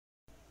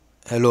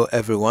Hello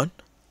everyone.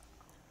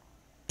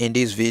 In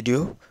this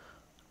video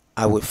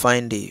I will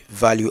find the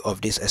value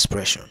of this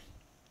expression.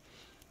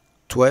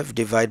 12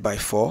 divided by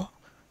 4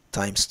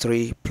 times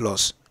 3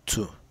 plus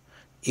 2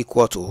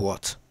 equal to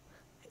what?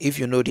 If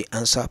you know the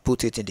answer,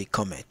 put it in the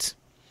comment.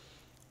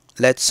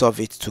 Let's solve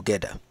it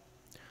together.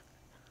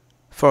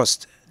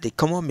 First, the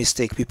common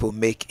mistake people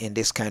make in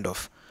this kind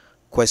of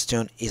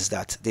question is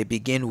that they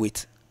begin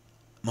with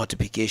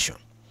multiplication.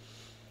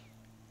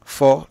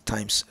 4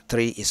 times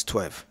 3 is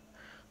 12.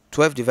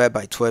 12 divided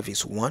by 12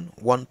 is 1.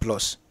 1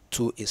 plus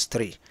 2 is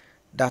 3.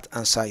 That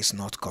answer is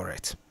not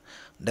correct.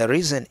 The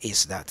reason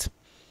is that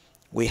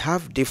we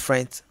have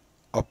different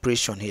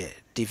operation here: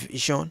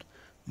 division,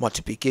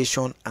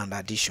 multiplication, and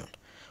addition.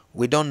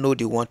 We don't know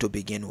the one to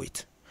begin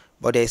with,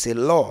 but there is a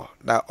law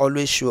that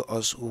always shows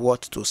us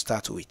what to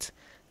start with,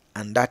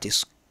 and that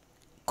is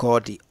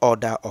called the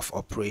order of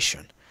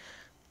operation.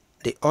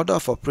 The order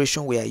of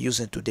operation we are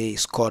using today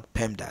is called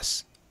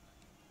PEMDAS.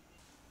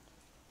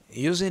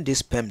 Using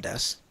this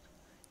PEMDAS,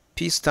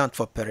 P stands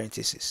for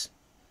parenthesis.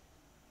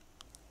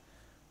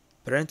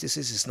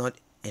 Parenthesis is not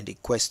in the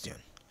question.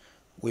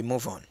 We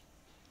move on.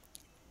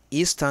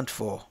 E stands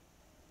for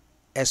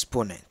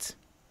exponent.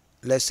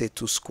 Let's say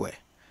 2 square.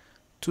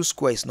 2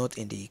 square is not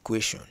in the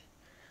equation.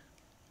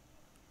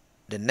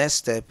 The next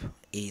step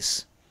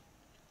is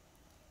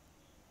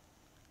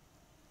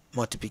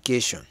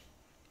multiplication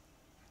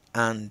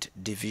and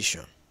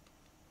division.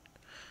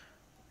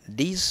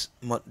 These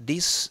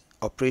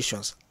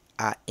operations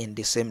are in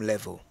the same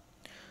level.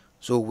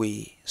 So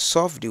we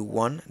solve the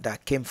one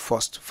that came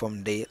first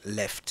from the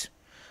left.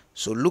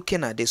 So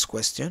looking at this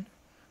question,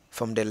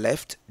 from the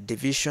left,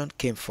 division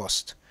came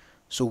first.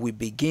 So we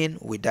begin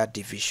with that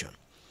division.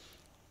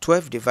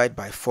 12 divided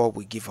by 4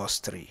 will give us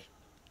 3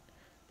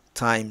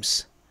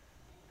 times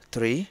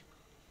 3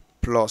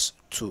 plus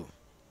 2.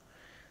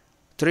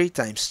 3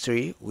 times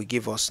 3 will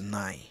give us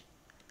 9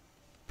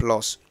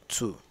 plus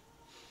 2.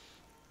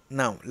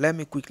 Now let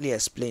me quickly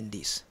explain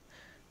this.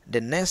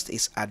 The next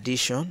is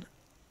addition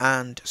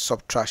and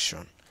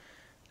subtraction.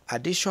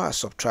 Addition and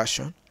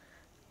subtraction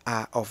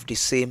are of the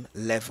same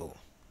level.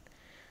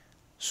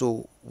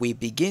 So we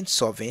begin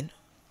solving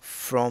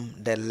from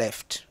the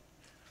left.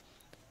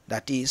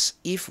 That is,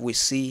 if we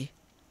see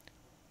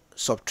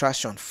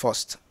subtraction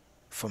first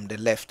from the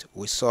left,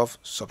 we solve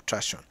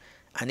subtraction.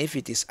 And if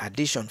it is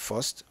addition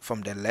first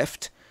from the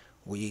left,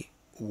 we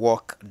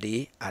work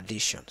the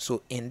addition.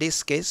 So in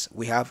this case,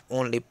 we have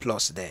only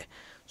plus there.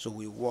 So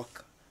we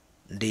work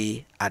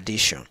the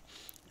addition.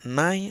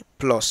 9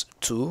 plus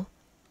 2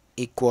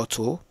 equal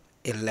to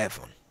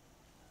 11.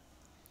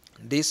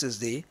 This is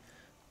the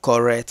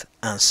correct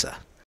answer.